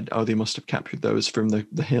narratively said, "Oh, they must have captured those from the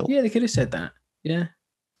hill." Yeah, they could have said that. Yeah.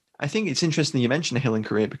 I think it's interesting you mentioned A Hill in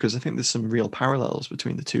Korea because I think there's some real parallels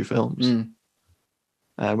between the two films.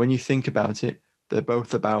 When you think about it, they're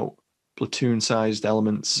both about platoon-sized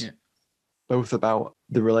elements, both about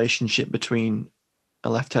the relationship between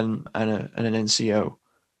a lieutenant and an NCO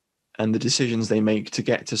and the decisions they make to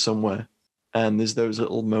get to somewhere. And there's those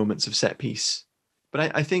little moments of set piece.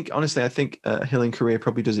 But I think, honestly, A Hill in Korea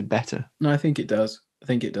probably does it better. No, I think it does. I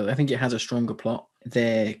think it has a stronger plot.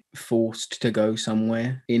 They're forced to go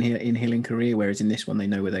somewhere in Hill in Korea, whereas in this one they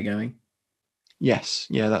know where they're going. Yes,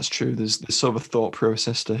 yeah, that's true. There's sort of a thought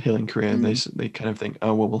process to Hill in Korea. They kind of think,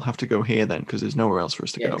 oh, well, we'll have to go here then because there's nowhere else for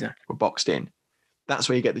us to go. Exactly. We're boxed in. That's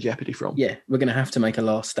where you get the jeopardy from. Yeah, we're going to have to make a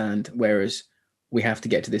last stand, whereas we have to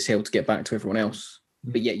get to this hill to get back to everyone else.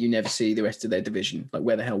 But yet you never see the rest of their division. Like,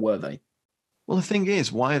 where the hell were they? Well, the thing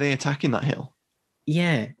is, why are they attacking that hill?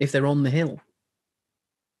 Yeah, if they're on the hill.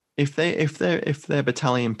 If their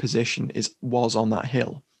battalion position was on that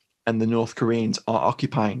hill, and the North Koreans are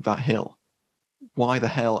occupying that hill, why the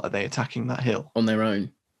hell are they attacking that hill on their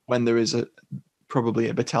own when there is probably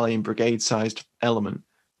a battalion brigade-sized element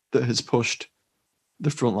that has pushed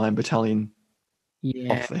the frontline battalion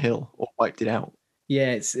off the hill or wiped it out?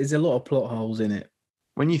 Yeah, there's a lot of plot holes in it.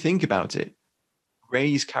 When you think about it,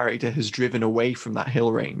 Ray's character has driven away from that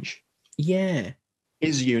hill range. Yeah.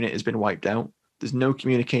 His unit has been wiped out. There's no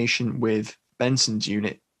communication with Benson's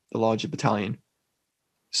unit, the larger battalion.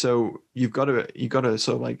 So you've got to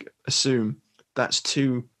sort of like assume that's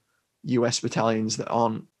two US battalions that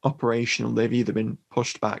aren't operational. They've either been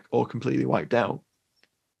pushed back or completely wiped out.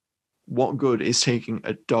 What good is taking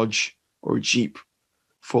a Dodge or a Jeep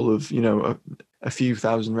full of, a few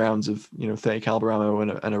thousand rounds of, 30 caliber ammo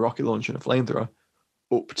and a rocket launcher and a flamethrower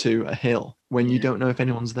up to a hill when you don't know if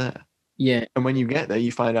anyone's there? Yeah. And when you get there,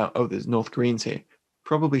 you find out, oh, there's North Koreans here.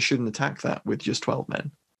 Probably shouldn't attack that with just 12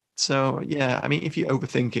 men. So, yeah, I mean, if you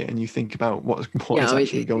overthink it and you think about what is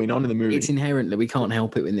actually going on in the movie. It's inherently, we can't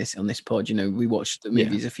help it on this pod. We watched the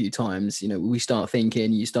movies a few times. We start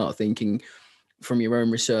thinking, you start thinking from your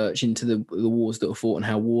own research into the wars that are fought and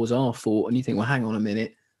how wars are fought. And you think, well, hang on a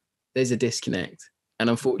minute, there's a disconnect. And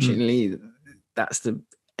unfortunately, that's the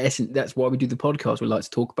essence. That's why we do the podcast. We like to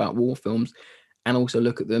talk about war films and also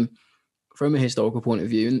look at them from a historical point of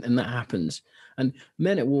view, and that happens. And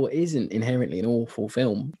Men at War isn't inherently an awful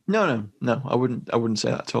film. No, I wouldn't say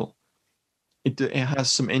that at all. It has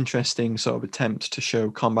some interesting sort of attempts to show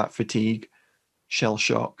combat fatigue, shell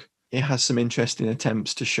shock. It has some interesting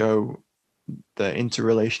attempts to show the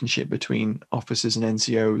interrelationship between officers and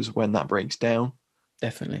NCOs when that breaks down.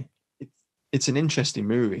 Definitely. It's an interesting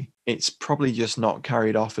movie. It's probably just not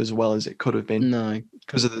carried off as well as it could have been. No.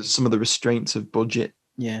 Because of some of the restraints of budget.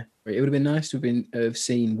 Yeah. It would have been nice to have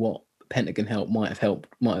seen what Pentagon might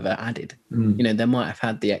have added. They might have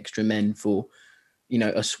had the extra men for,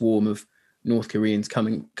 a swarm of North Koreans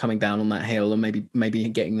coming down on that hill, and maybe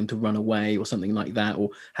getting them to run away or something like that, or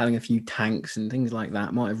having a few tanks and things like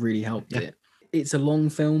that might have really helped it. It's a long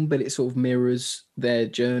film, but it sort of mirrors their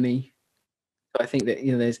journey. I think that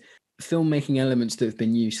there's filmmaking elements that have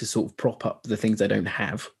been used to sort of prop up the things they don't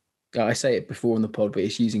have. I say it before on the pod, but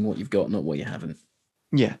it's using what you've got, not what you haven't.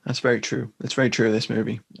 Yeah, that's very true. That's very true of this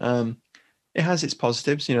movie. It has its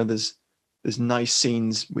positives. There's nice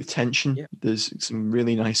scenes with tension. Yeah. There's some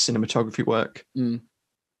really nice cinematography work.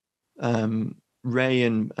 Ray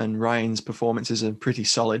and Ryan's performances are pretty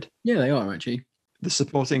solid. Yeah, they are actually. The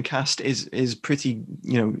supporting cast is pretty.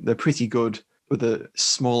 They're pretty good with a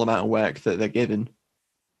small amount of work that they're given.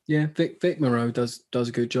 Yeah, Vic Moreau does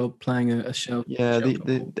a good job playing a shell. Yeah,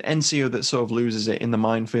 the NCO that sort of loses it in the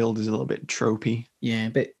minefield is a little bit tropey. Yeah, a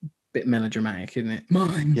bit melodramatic, isn't it?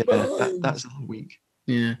 That's a little weak.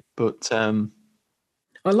 Yeah. But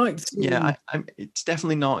I liked. it's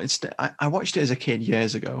definitely not. I watched it as a kid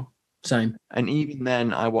years ago. Same. And even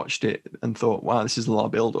then, I watched it and thought, wow, this is a lot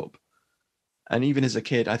of build-up. And even as a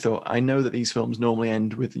kid, I thought, I know that these films normally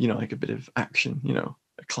end with, like a bit of action,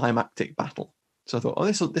 a climactic battle. So I thought, oh,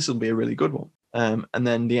 this will be a really good one. And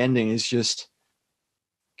then the ending is just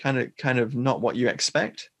kind of not what you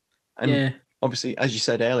expect. And obviously, as you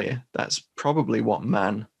said earlier, that's probably what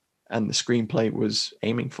Mann and the screenplay was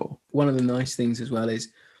aiming for. One of the nice things as well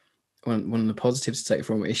is one of the positives to take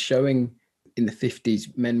from it is showing in the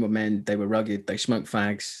 50s, men were men, they were rugged, they smoked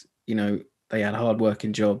fags, they had hard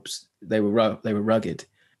working jobs, they were rugged.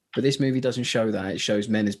 But this movie doesn't show that. It shows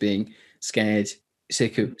men as being scared,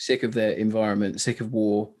 sick of their environment, sick of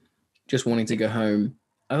war, just wanting to go home.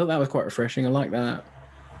 I thought that was quite refreshing. I like that.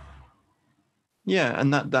 Yeah,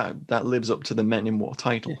 and that lives up to the Men in War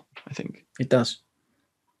title, I think. It does.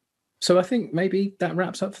 So I think maybe that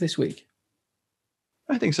wraps up for this week.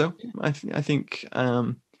 I think so. I think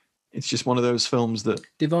it's just one of those films that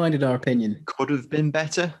divided our opinion. Could have been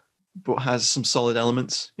better, but has some solid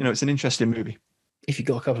elements. It's an interesting movie. If you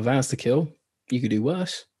got a couple of hours to kill, you could do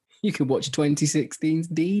worse. You could watch 2016's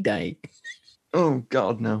D-Day. Oh,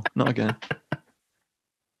 God, no. Not again.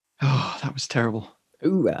 Oh, that was terrible.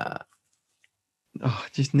 Hoorah. Oh,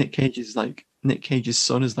 just Nick Cage's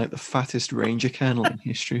son is like the fattest Ranger Colonel in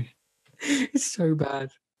history. It's so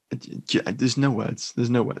bad. There's no words.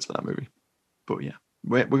 There's no words for that movie. But yeah,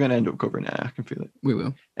 we're going to end up covering it. I can feel it. We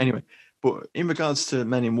will. Anyway, but in regards to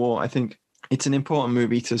Men in War, I think it's an important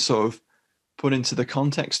movie to sort of put into the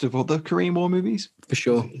context of other Korean War movies. For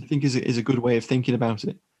sure. I think is a good way of thinking about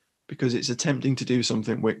it, because it's attempting to do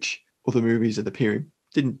something which other movies of the period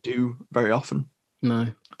didn't do very often. No.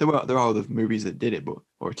 There are other movies that did it,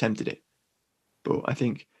 or attempted it. But I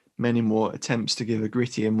think Men in War attempts to give a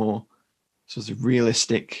grittier, more sort of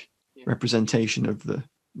realistic representation of the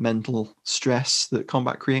mental stress that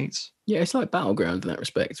combat creates. Yeah, it's like Battleground in that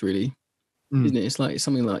respect, really, isn't it? It's like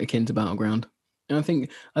something like akin to Battleground, and I think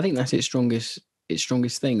that's its strongest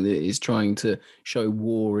thing, that it is trying to show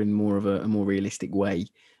war in more of a more realistic way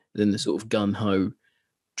than the sort of gun ho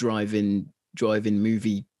drive-in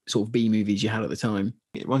movie sort of B movies you had at the time.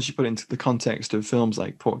 Once you put it into the context of films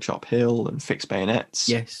like Pork Chop Hill and Fixed Bayonets,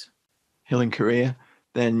 yes, Hill in Korea,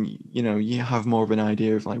 then you have more of an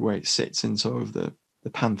idea of like where it sits in sort of the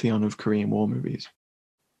pantheon of Korean War movies.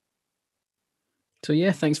 So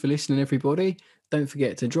yeah, thanks for listening, everybody. Don't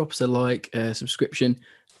forget to drop us a like, subscription,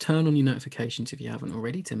 turn on your notifications if you haven't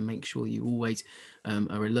already, to make sure you always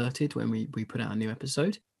are alerted when we put out a new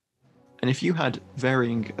episode. And if you had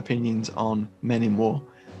varying opinions on Men in War,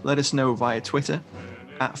 let us know via Twitter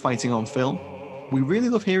 @FightingOnFilm. We really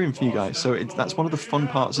love hearing from you guys, so that's one of the fun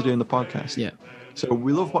parts of doing the podcast. Yeah. So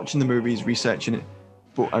we love watching the movies, researching it,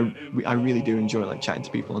 but I really do enjoy chatting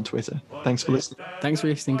to people on Twitter. Thanks for listening. Thanks for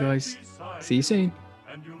listening, guys. See you soon.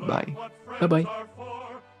 Bye. Bye-bye.